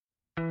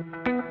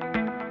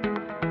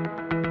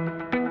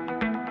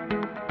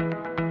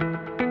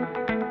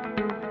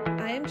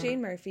I'm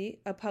Jane Murphy,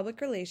 a public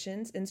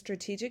relations and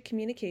strategic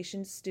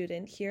communications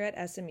student here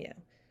at SMU.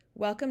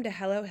 Welcome to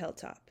Hello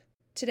Hilltop.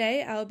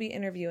 Today I'll be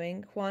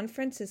interviewing Juan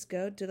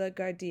Francisco de la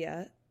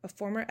Guardia, a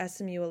former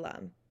SMU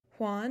alum.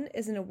 Juan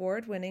is an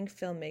award-winning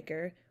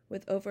filmmaker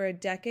with over a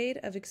decade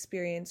of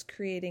experience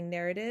creating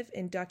narrative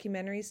and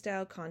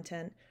documentary-style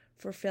content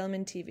for film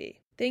and TV.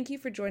 Thank you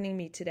for joining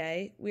me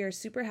today. We are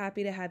super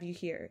happy to have you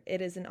here.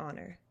 It is an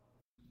honor.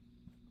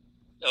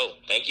 Oh,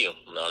 thank you.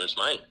 The honor's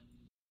mine.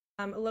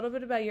 A little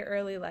bit about your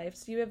early life.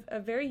 So you have a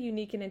very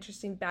unique and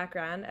interesting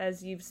background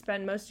as you've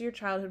spent most of your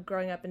childhood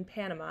growing up in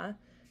Panama.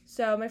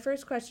 So my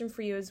first question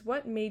for you is,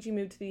 what made you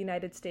move to the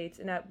United States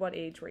and at what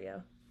age were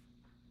you?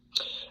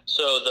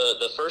 So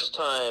the first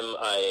time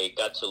I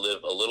got to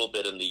live a little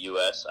bit in the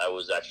U.S., I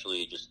was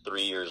actually just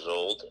 3 years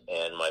old,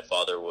 and my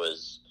father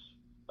was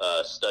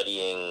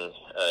studying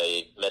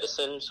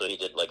medicine, so he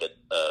did like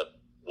a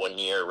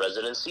 1-year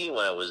residency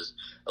when I was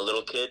a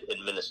little kid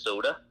in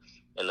Minnesota,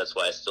 and that's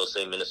why I still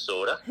say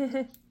Minnesota.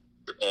 And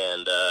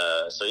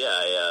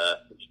I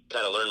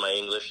kind of learned my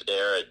English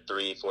there at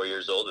 3-4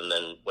 years old, and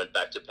then went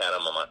back to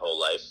Panama my whole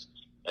life.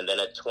 And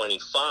then at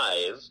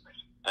 25,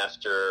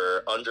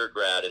 after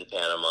undergrad in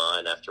Panama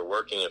and after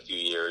working a few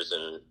years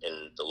in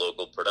the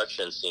local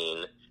production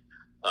scene,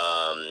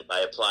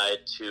 I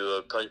applied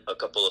to a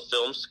couple of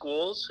film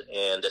schools,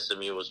 and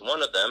SMU was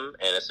one of them,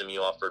 and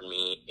SMU offered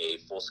me a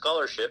full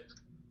scholarship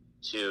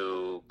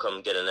to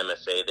come get an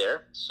MFA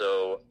there.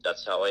 So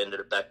that's how I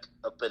ended up back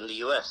up in the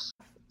U.S.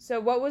 So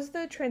what was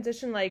the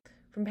transition like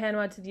from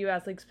Panama to the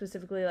U.S., like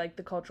specifically like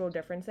the cultural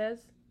differences?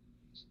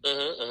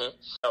 I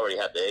already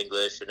had the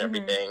English and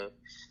everything.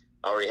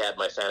 I already had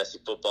my fantasy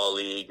football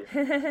league.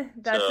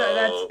 That's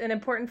an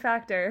important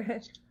factor.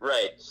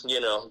 Right.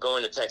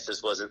 Going to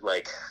Texas wasn't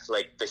like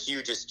the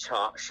hugest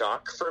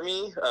shock for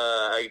me,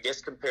 I guess,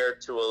 compared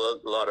to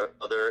a lot of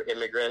other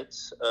immigrant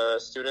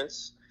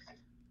students.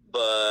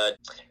 But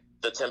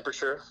the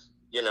temperature,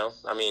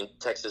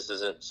 Texas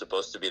isn't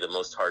supposed to be the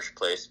most harsh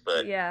place,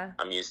 but yeah.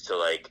 I'm used to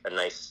like a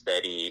nice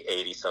steady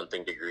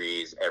 80-something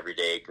degrees every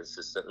day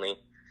consistently.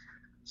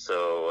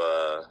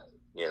 So,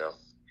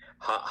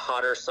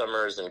 hotter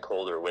summers and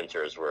colder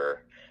winters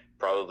were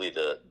probably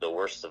the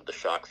worst of the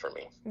shock for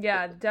me.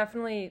 Yeah,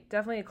 definitely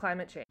a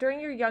climate change. During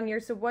your young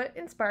years, so what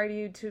inspired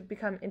you to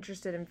become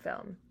interested in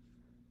film?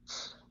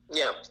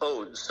 Yeah.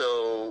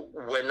 So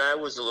when I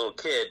was a little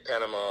kid,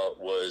 Panama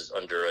was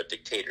under a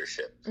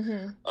dictatorship,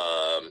 Manuel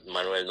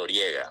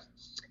Noriega.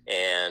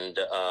 And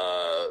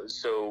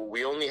so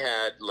we only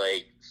had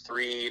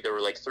there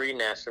were three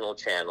national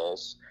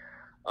channels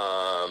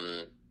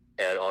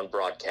and on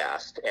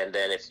broadcast. And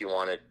then if you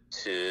wanted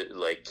to,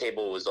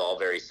 cable was all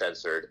very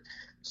censored.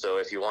 So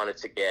if you wanted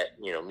to get,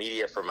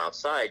 media from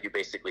outside, you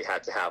basically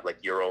had to have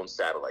your own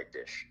satellite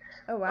dish.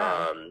 Oh,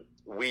 wow.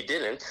 We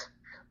didn't.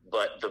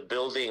 But the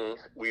building,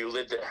 we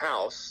lived in a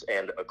house,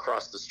 and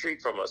across the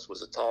street from us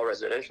was a tall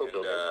residential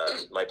building.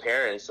 My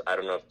parents, I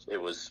don't know if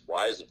it was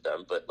wise of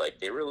them, but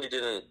they really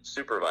didn't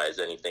supervise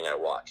anything I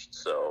watched.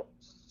 So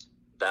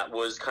that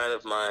was kind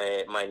of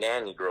my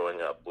nanny growing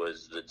up,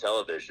 was the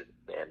television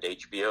and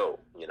HBO.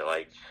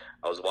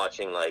 I was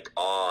watching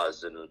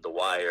Oz and The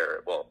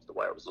Wire. Well, The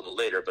Wire was a little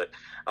later, but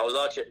I was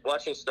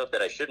watching stuff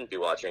that I shouldn't be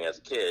watching as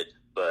a kid,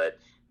 but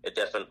it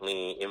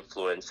definitely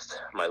influenced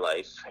my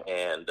life,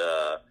 and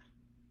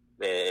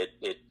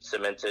it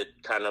cemented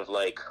kind of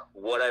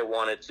what I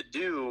wanted to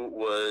do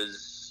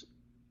was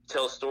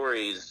tell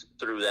stories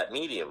through that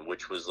medium,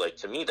 which was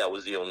to me, that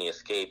was the only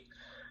escape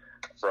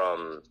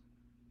from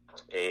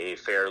a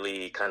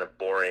fairly kind of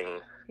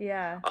boring,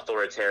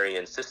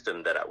 authoritarian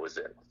system that I was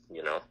in,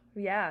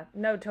 Yeah,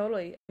 no,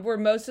 totally. Were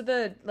most of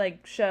the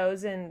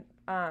shows and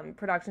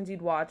productions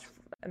you'd watch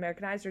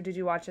Americanized, or did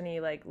you watch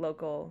any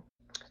local?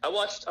 I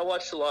watched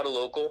a lot of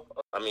local.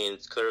 I mean,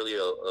 it's clearly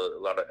a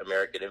lot of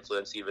American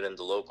influence even in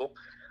the local.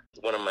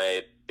 One of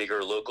my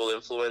bigger local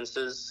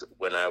influences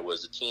when I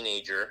was a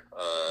teenager,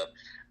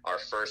 our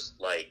first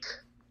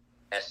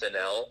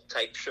SNL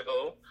type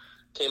show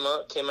came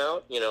out,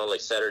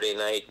 Saturday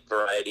night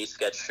variety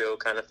sketch show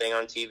kind of thing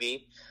on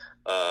TV.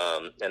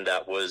 And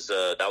that was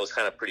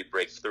kind of pretty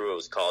breakthrough. It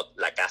was called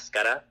La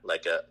Cáscara,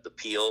 the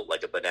peel,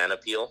 like a banana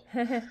peel.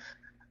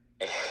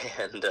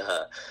 And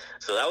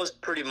so that was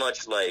pretty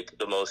much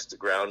the most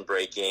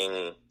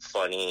groundbreaking,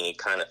 funny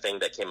kind of thing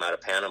that came out of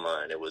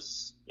Panama. And it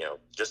was,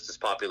 just as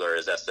popular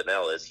as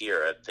SNL is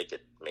here. I think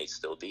it may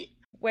still be.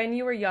 When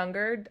you were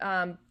younger,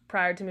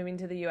 prior to moving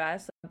to the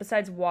U.S.,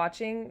 besides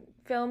watching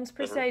films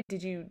per se,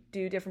 did you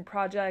do different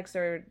projects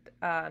or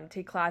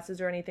take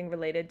classes or anything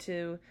related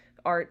to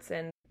arts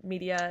and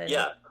media?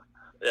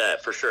 Yeah,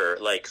 for sure.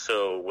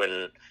 So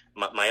when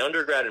my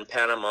undergrad in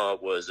Panama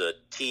was a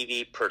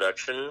TV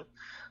production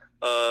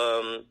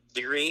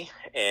degree,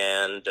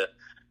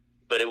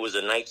 but it was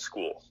a night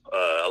school.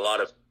 A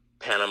lot of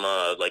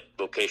Panama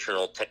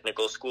vocational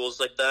technical schools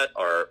like that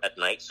are at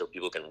night, so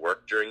people can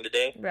work during the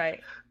day.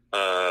 Right.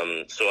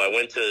 So I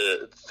went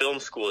to film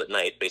school at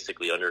night,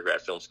 basically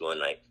undergrad film school at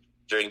night,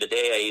 during the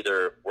day, I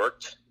either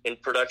worked in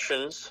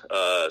productions,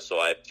 so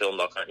I filmed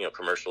all kind,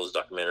 commercials,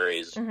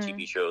 documentaries,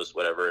 TV shows,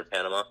 whatever in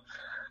Panama.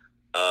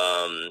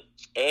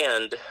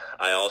 And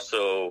I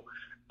also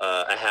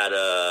I had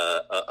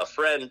a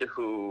friend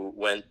who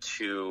went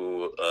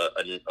to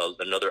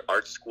another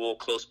art school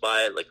close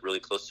by, like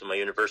really close to my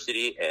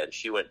university, and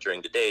she went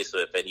during the day. So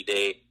if any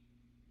day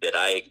that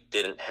I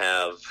didn't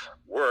have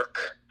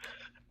work,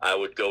 I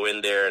would go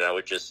in there and I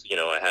would just,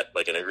 I had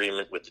like an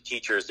agreement with the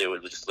teachers. They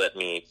would just let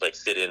me like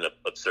sit in,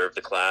 observe the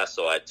class.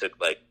 So I took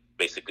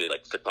basically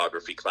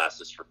photography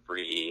classes for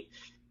free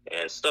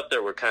and stuff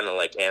that were kind of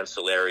like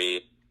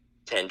ancillary,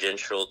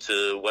 tangential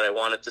to what I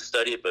wanted to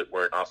study, but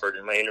weren't offered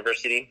in my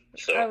university.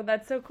 So. Oh,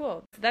 that's so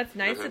cool. That's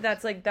nice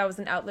that was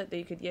an outlet that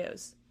you could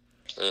use.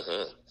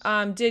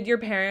 Did your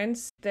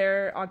parents,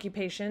 their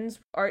occupations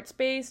arts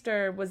based,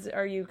 or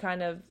are you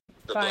kind of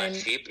the black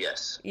sheep?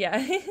 Yes.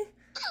 Yeah.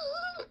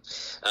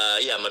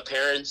 Yeah, my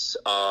parents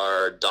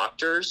are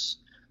doctors,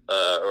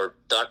 or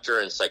doctor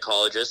and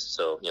psychologist,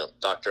 so,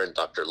 doctor and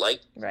doctor light.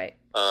 Right.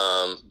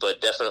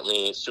 But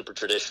definitely super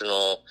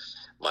traditional.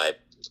 My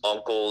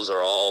uncles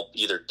are all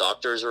either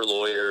doctors or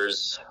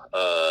lawyers.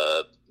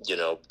 I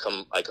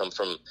come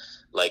from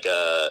like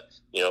a,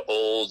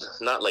 old,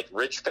 not like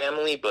rich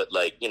family, but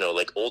like,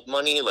 like old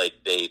money, like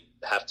they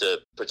have to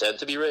pretend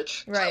to be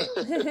rich. Right.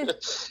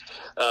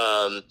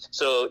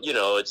 So,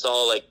 it's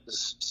all like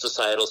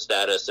societal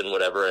status and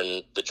whatever.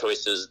 And the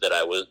choices that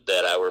I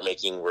were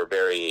making were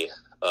very,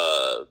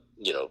 they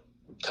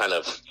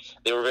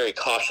were very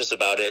cautious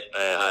about it.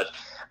 I had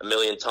a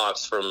million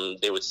talks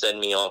they would send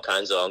me all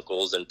kinds of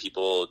uncles and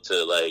people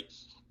to like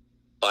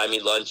buy me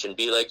lunch and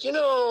be like,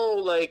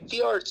 like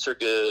the arts are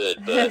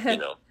good, but,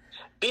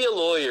 be a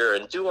lawyer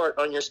and do art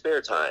on your spare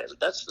time.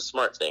 That's the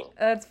smart thing.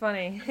 That's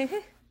funny.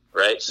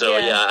 Right. So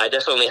yeah, I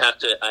definitely had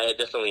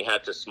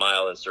to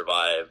smile and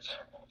survive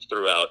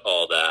throughout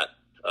all that,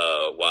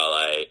 while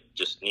I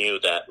just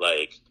knew that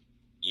like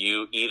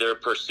you either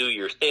pursue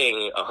your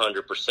thing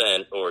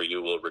 100% or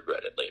you will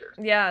regret it later.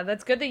 Yeah.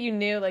 That's good that you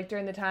knew like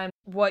during the time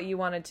what you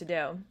wanted to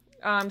do.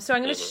 So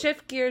I'm going to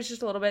shift gears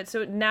just a little bit.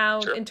 So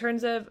now in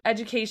terms of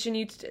education,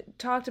 you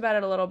talked about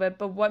it a little bit,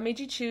 but what made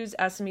you choose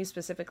SMU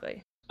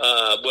specifically?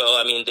 Well,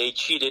 I mean, they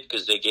cheated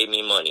because they gave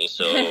me money,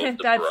 so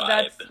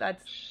that's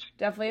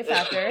definitely a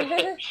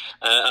factor.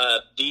 I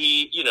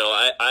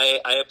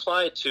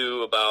applied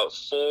to about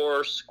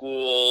 4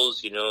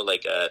 schools.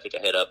 I think I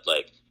hit up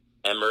like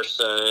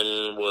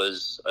Emerson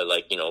was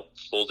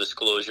full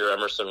disclosure.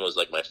 Emerson was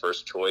like my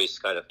first choice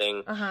kind of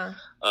thing. I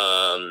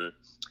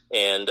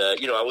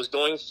was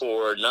going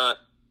for not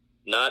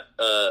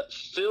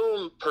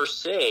film per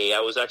se. I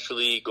was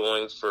actually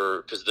going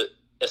for, because the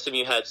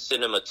SMU had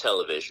cinema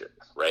television,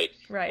 right?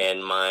 Right.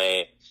 And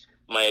my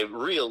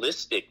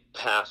realistic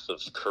path of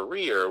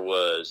career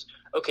was,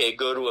 okay,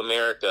 go to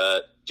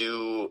America,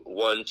 do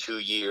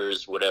 1-2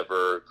 years,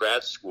 whatever,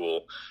 grad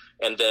school.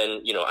 And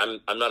then,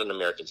 I'm not an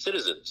American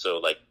citizen. So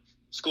like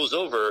school's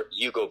over,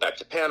 you go back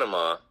to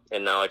Panama,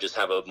 and now I just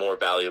have a more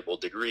valuable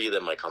degree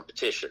than my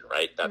competition,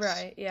 right? That's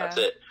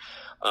it.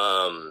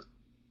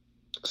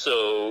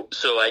 So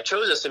I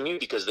chose SMU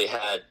because they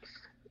had,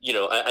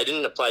 I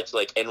didn't apply to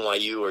like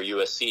NYU or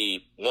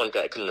USC. One,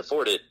 I couldn't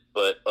afford it,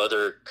 but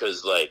other,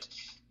 because like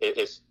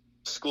if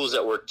schools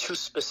that were too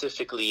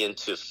specifically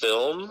into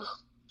film,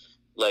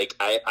 like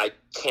I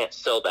can't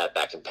sell that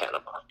back in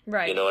Panama.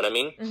 Right. You know what I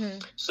mean?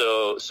 Mm-hmm.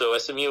 So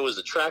SMU was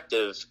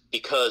attractive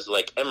because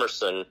like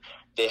Emerson,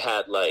 they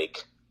had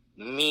like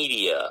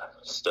media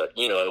stuff.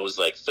 It was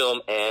like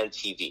film and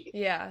TV.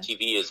 Yeah.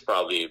 TV is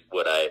probably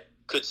what I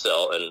could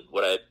sell and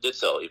what I did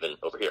sell even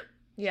over here.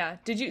 Yeah.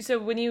 So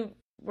when you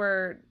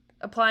were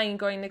applying and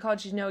going to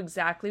college, did you know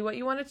exactly what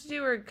you wanted to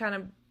do, or kind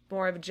of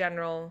more of a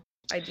general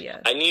idea?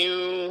 I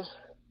knew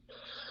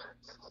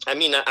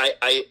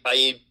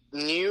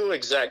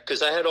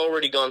because I had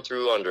already gone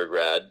through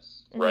undergrad,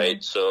 right?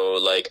 Mm-hmm. So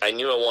like I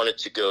knew I wanted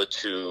to go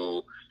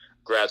to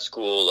grad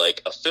school,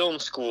 like a film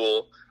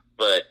school,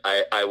 but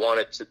I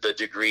wanted the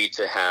degree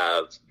to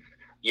have,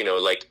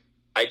 like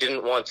I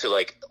didn't want to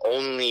like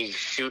only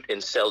shoot in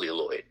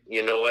celluloid.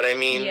 You know what I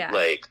mean? Yeah.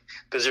 Like,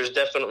 because there's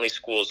definitely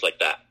schools like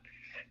that.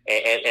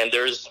 And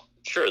there's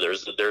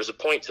a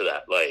point to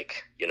that.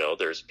 Like,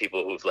 there's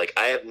people who've like,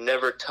 I have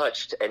never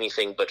touched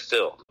anything but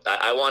film.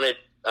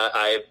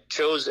 I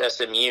chose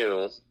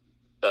SMU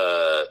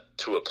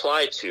to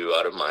apply to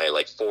out of my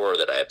like 4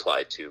 that I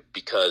applied to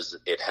because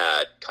it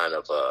had kind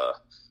of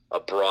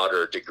a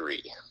broader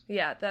degree.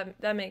 Yeah,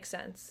 that makes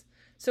sense.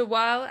 So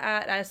while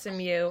at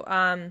SMU,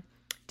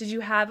 did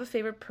you have a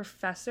favorite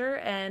professor,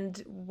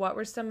 and what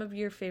were some of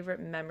your favorite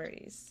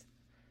memories?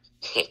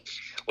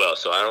 Well,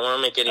 so I don't want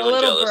to make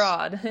anyone jealous.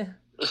 Broad.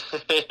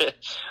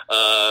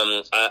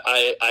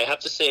 I have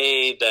to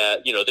say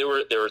that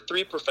there were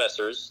 3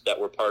 professors that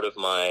were part of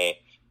my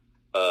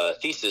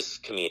thesis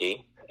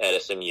committee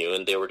at SMU,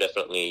 and they were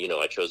definitely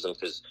I chose them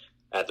because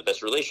I had the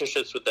best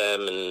relationships with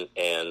them and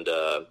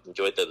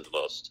enjoyed them the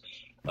most.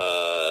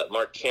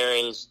 Mark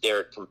Cairns,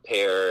 Derek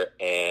Compare,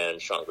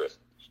 and Sean Griffin.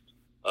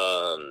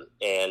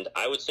 And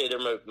I would say they're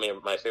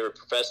my favorite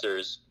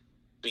professors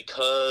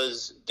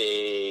because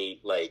they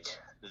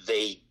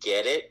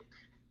get it,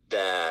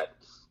 that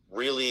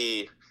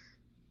really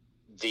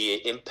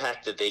the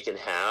impact that they can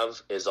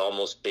have is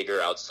almost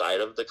bigger outside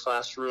of the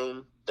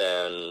classroom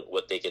than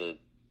what they can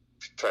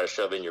try to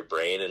shove in your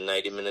brain in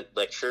 90-minute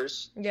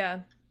lectures. Yeah.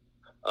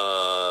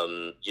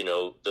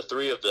 The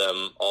three of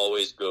them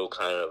always go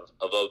kind of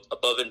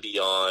above and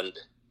beyond,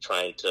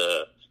 trying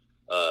to,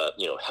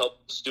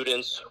 help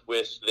students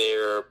with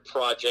their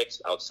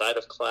projects outside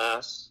of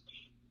class.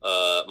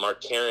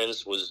 Mark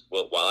Cairns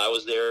while I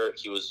was there,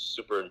 he was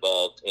super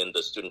involved in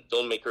the Student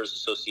Filmmakers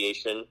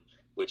Association,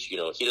 which,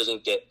 he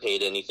doesn't get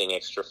paid anything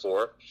extra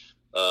for.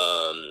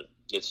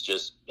 It's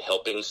just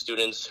helping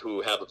students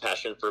who have a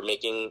passion for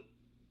making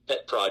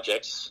pet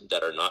projects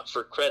that are not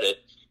for credit.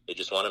 They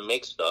just want to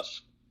make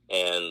stuff.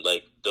 And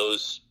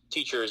those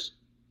teachers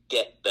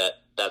get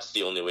that that's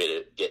the only way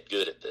to get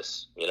good at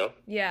this,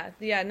 Yeah.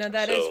 No,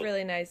 that is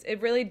really nice.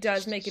 It really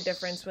does make a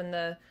difference when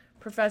the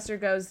professor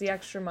goes the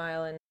extra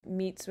mile and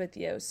meets with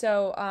you.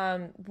 So,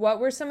 what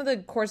were some of the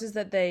courses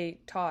that they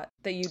taught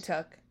that you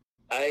took?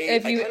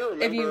 If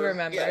you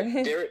remember.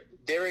 Yeah,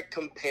 Derek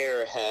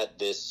Compare had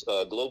this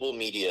global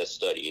media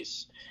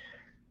studies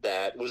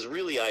that was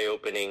really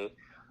eye-opening.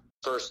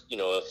 First,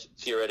 a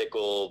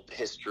theoretical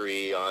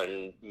history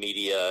on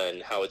media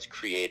and how it's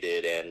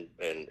created and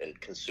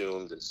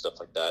consumed and stuff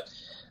like that.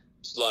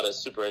 There's a lot of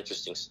super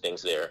interesting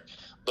things there.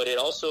 But it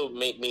also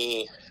made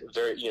me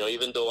very,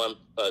 even though I'm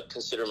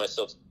consider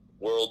myself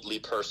worldly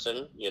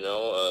person,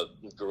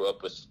 grew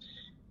up with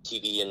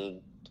TV and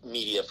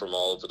media from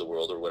all over the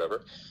world or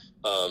whatever,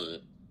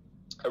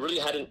 I really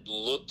hadn't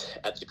looked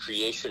at the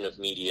creation of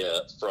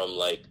media from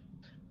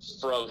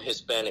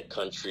Hispanic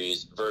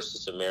countries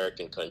versus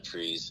American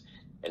countries,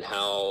 and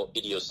how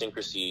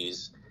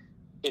idiosyncrasies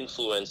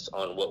influence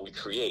on what we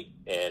create.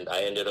 And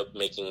I ended up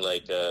making my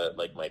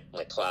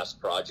class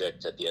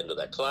project at the end of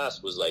that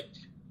class was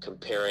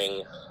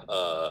comparing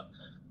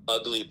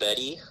Ugly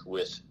Betty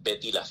with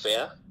Betty la Fea.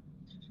 I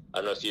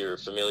don't know if you're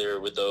familiar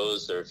with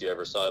those or if you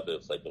ever saw it, but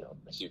it's a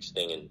huge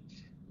thing in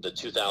the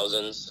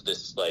 2000s.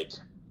 This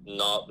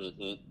not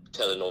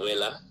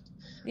telenovela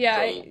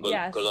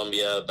from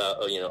Colombia about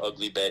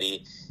Ugly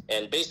Betty,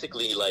 and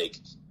basically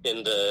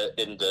in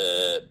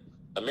the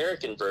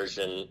American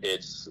version,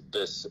 it's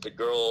this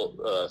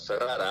girl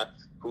Ferrara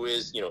who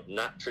is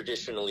not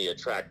traditionally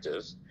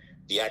attractive.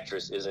 The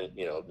actress isn't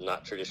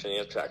not traditionally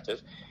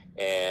attractive,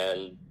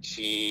 and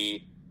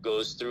she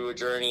goes through a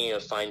journey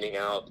of finding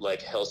out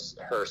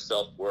her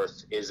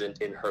self-worth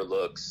isn't in her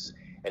looks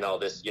and all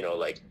this,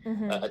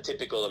 a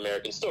typical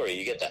American story.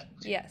 You get that?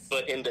 Yes.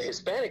 But in the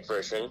Hispanic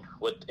version,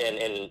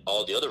 and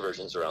all the other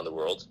versions around the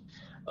world,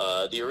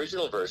 the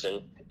original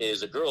version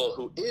is a girl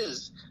who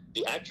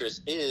the actress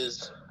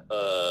is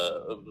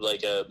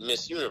a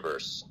Miss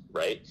Universe,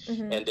 right?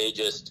 Mm-hmm. And they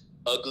just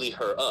ugly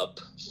her up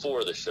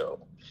for the show.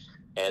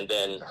 And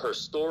then her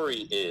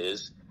story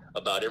is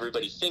about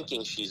everybody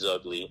thinking she's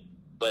ugly,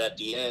 but at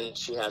the end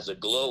she has a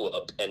glow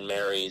up and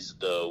marries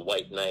the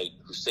white knight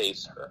who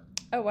saves her.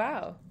 Oh,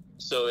 wow.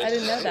 So I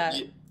didn't know that.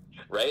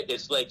 Right?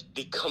 It's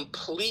the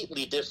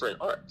completely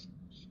different arc.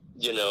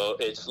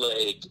 It's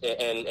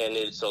and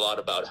it's a lot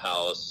about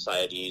how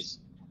societies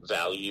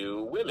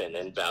value women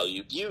and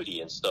value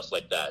beauty and stuff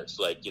like that. It's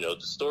the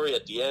story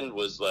at the end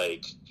was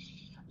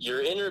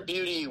your inner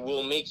beauty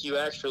will make you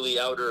actually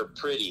outer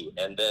pretty,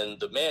 and then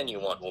the man you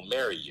want will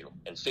marry you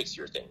and fix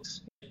your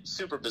things.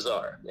 Super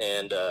bizarre.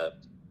 And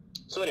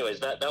so anyways,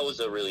 that was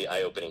a really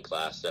eye-opening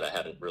class that I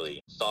hadn't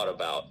really thought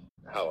about,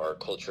 how our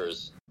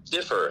cultures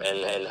differ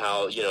and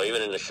how,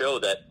 even in a show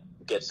that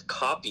gets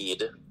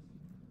copied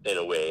in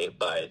a way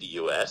by the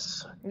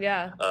U.S.,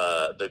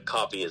 the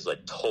copy is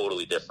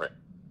totally different.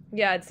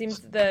 Yeah, it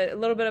seems a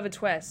little bit of a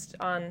twist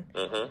on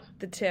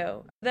the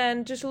two.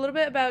 Then just a little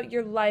bit about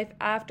your life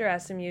after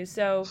SMU.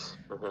 So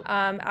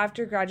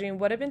after graduating,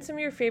 what have been some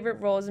of your favorite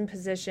roles and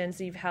positions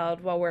that you've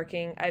held while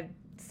working? I've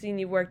seen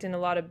you worked in a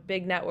lot of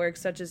big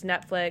networks such as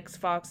Netflix,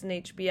 Fox, and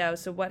HBO.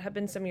 So what have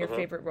been some of your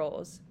favorite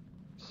roles?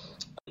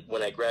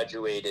 When I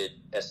graduated,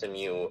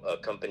 SMU, a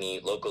company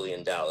locally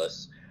in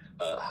Dallas,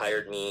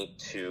 hired me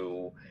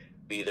to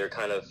be their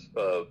kind of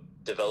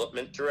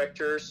development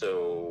director,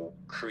 so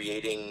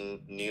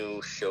creating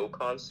new show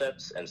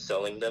concepts and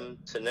selling them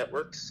to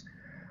networks.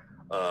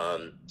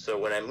 So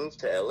when I moved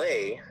to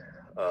LA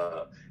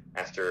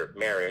after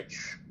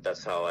marriage,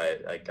 that's how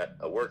I got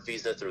a work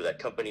visa through that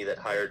company that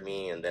hired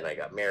me, and then I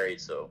got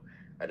married, so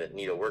I didn't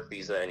need a work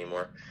visa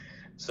anymore.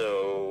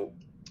 So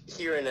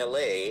here in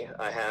LA,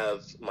 I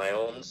have my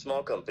own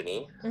small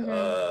company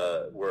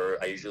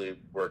where I usually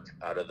work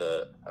out of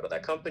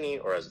that company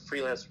or as a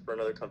freelancer for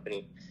another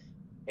company.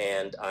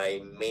 And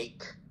I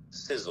make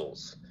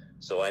sizzles.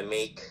 So I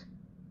make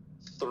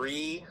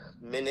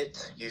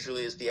 3-minute,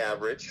 usually is the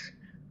average,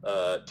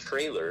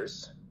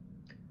 trailers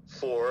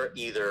for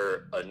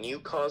either a new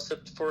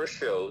concept for a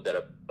show that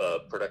a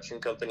production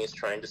company is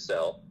trying to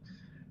sell,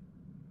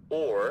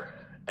 or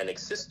an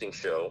existing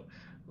show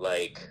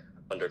like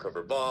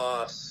Undercover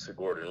Boss,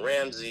 Gordon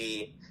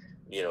Ramsay,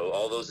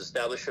 all those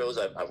established shows.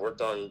 I've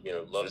worked on,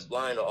 Love is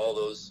Blind, all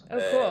those. Oh,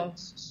 cool.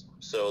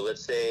 So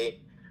let's say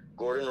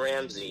Gordon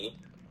Ramsay,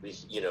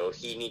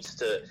 he needs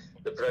to,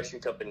 the production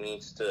company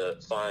needs to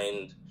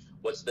find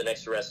what's the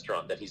next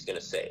restaurant that he's going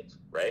to save,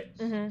 right?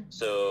 Mm-hmm.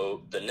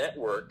 So the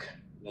network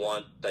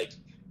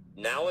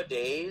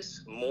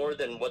nowadays, more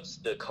than what's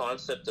the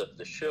concept of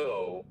the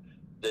show,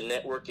 the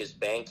network is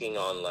banking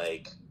on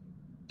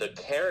the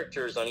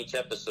characters on each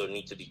episode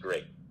need to be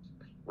great,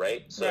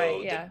 right? So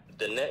right, yeah.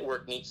 the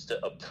network needs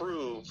to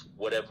approve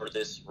whatever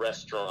this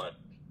restaurant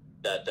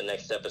that the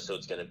next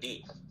episode's going to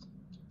be.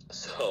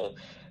 So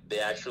they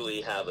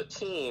actually have a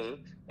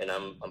team, and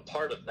I'm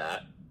part of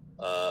that.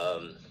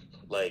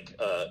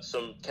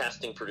 Some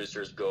casting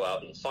producers go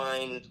out and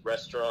find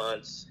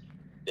restaurants.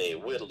 They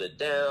whittle it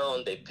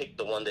down. They pick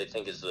the one they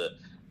think is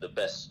the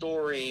best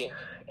story,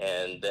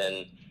 and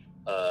then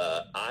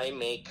I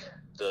make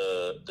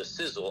the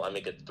sizzle. I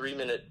make a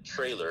 3-minute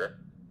trailer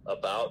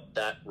about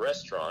that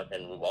restaurant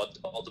and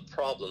all the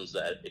problems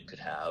that it could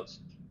have,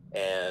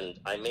 and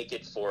I make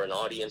it for an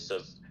audience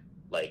of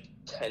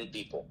 10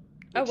 people.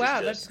 Oh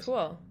wow, that's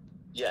cool.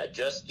 Yeah,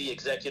 just the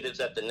executives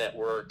at the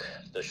network,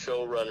 the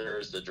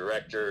showrunners, the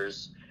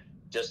directors,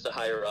 just the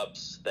higher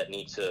ups that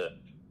need to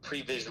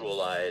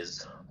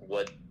pre-visualize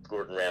what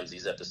Gordon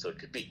Ramsay's episode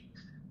could be.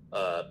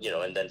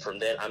 And then from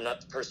then, I'm not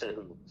the person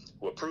who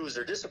approves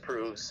or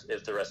disapproves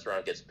if the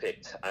restaurant gets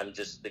picked. I'm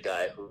just the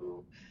guy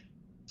who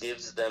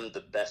gives them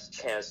the best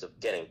chance of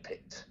getting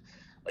picked.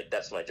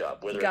 That's my job.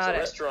 Whether it's a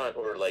restaurant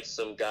or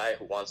some guy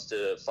who wants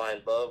to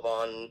find love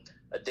on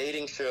a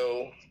dating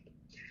show,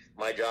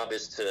 my job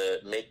is to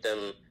make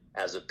them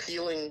as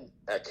appealing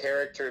a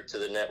character to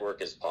the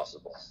network as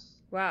possible.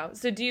 Wow.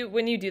 So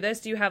when you do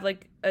this, do you have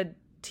a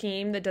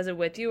team that does it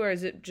with you, or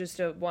is it just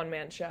a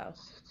one-man show?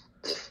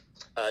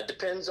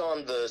 Depends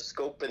on the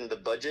scope and the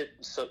budget.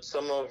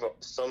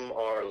 Some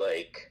are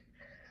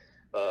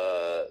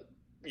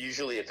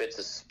usually if it's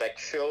a spec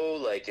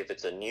show, if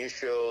it's a new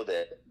show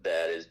that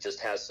just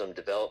has some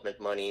development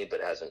money but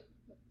hasn't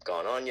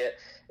gone on yet,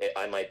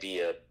 I might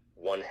be a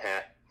one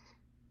hat,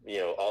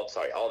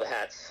 all the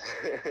hats,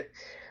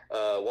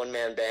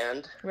 one-man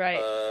band, right?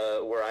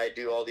 Where I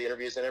do all the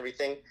interviews and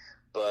everything.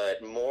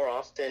 But more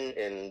often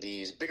in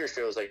these bigger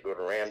shows like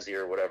Gordon Ramsay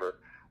or whatever,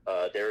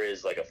 there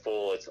is a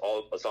full. It's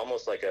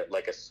almost like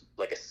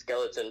a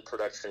skeleton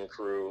production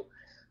crew.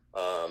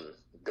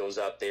 Goes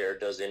out there,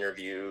 does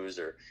interviews,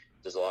 or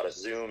does a lot of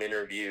Zoom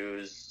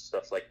interviews,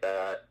 stuff like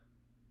that.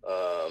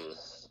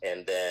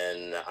 And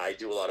then I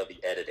do a lot of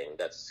the editing.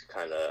 That's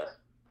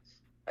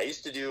I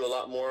used to do a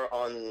lot more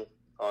on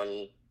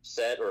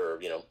set or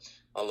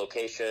on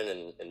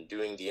location and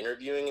doing the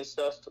interviewing and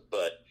stuff.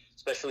 But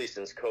especially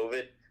since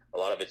COVID, a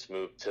lot of it's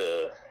moved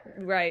to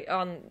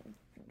on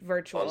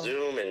virtual, on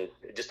Zoom, and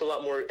just a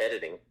lot more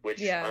editing.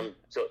 Which I'm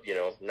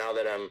now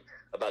that I'm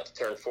about to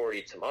turn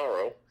 40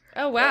 tomorrow.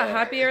 Oh wow!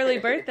 Happy early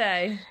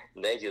birthday!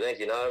 Thank you.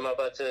 Now I'm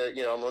about to,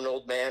 I'm an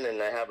old man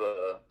and I have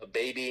a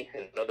baby,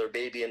 another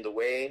baby in the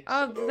way.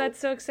 Oh, so that's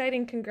so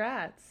exciting!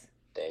 Congrats.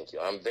 Thank you.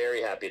 I'm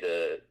very happy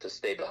to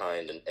stay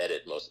behind and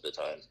edit most of the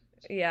time.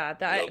 Yeah,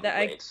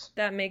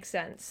 that makes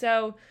sense.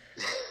 So,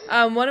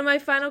 one of my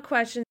final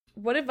questions: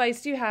 what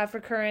advice do you have for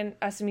current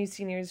SMU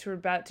seniors who are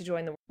about to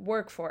join the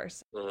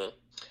workforce? Mm-hmm.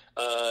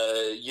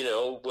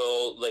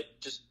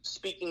 Just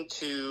speaking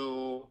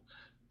to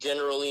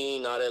generally,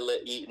 not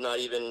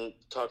even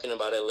talking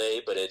about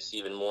LA, but it's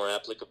even more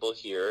applicable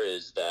here,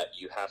 is that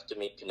you have to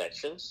make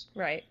connections.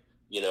 Right.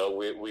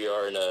 We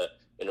are in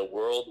a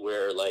world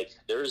where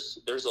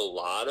there's a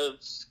lot of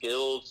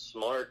skilled,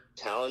 smart,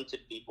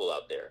 talented people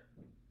out there.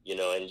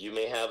 And you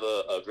may have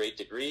a great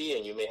degree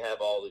and you may have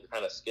all the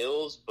kind of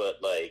skills,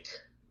 but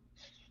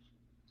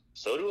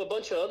so do a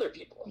bunch of other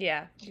people.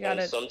 Yeah, you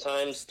gotta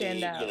sometimes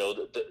stand out.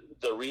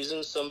 The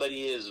reason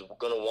somebody is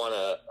going to want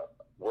to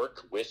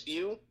work with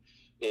you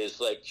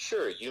is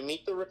sure, you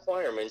meet the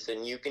requirements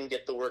and you can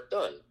get the work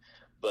done,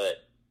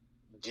 but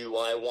do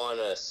I want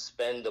to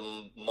spend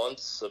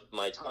months of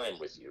my time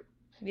with you?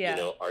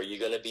 Yeah. Are you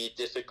going to be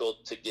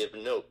difficult to give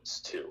notes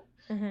to?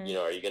 Mm-hmm.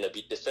 Are you going to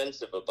be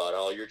defensive about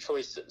all your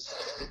choices?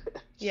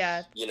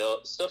 Yeah.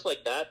 Stuff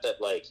like that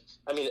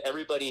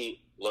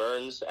everybody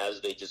learns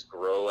as they just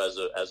grow as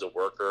a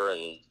worker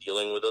and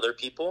dealing with other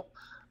people.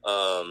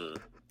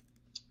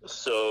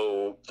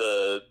 So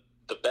the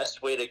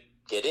best way to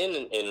get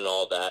in and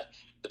all that,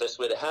 the best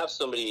way to have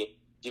somebody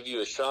give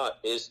you a shot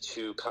is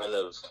to kind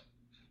of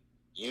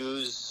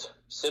use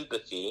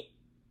sympathy,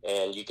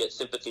 and you get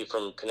sympathy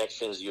from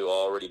connections you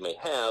already may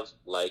have,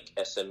 like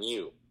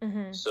SMU.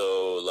 Mm-hmm.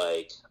 So,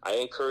 I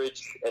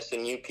encourage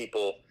SMU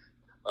people.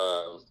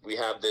 We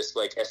have this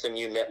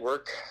SMU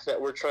network that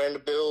we're trying to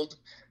build,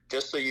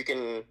 just so you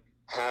can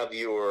have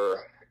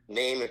your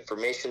name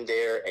information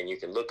there, and you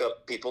can look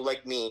up people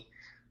like me,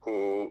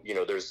 who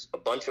there's a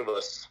bunch of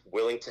us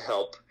willing to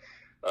help.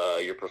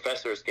 Your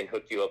professors can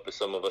hook you up with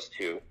some of us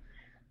too,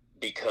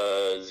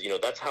 because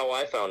that's how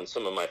I found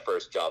some of my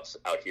first jobs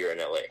out here in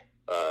LA.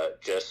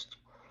 Just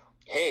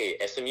hey,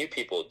 SMU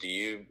people,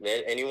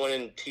 anyone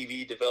in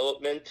TV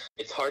development?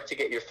 It's hard to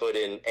get your foot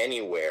in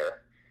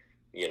anywhere,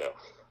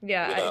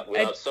 Yeah,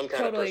 without some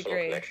kind of totally personal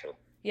agree. connection.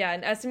 Yeah,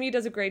 and SMU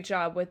does a great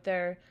job with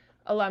their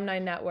alumni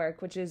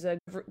network, which is a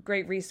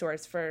great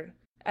resource for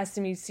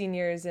SMU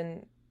seniors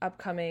and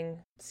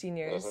upcoming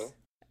seniors.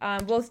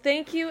 Well,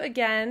 thank you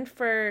again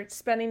for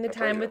spending the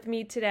time with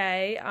me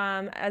today,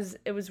 as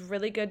it was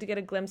really good to get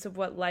a glimpse of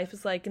what life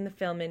is like in the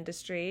film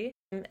industry,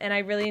 and I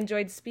really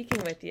enjoyed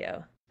speaking with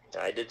you.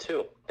 I did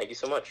too. Thank you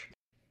so much.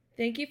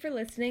 Thank you for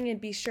listening, and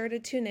be sure to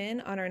tune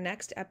in on our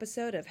next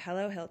episode of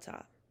Hello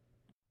Hilltop.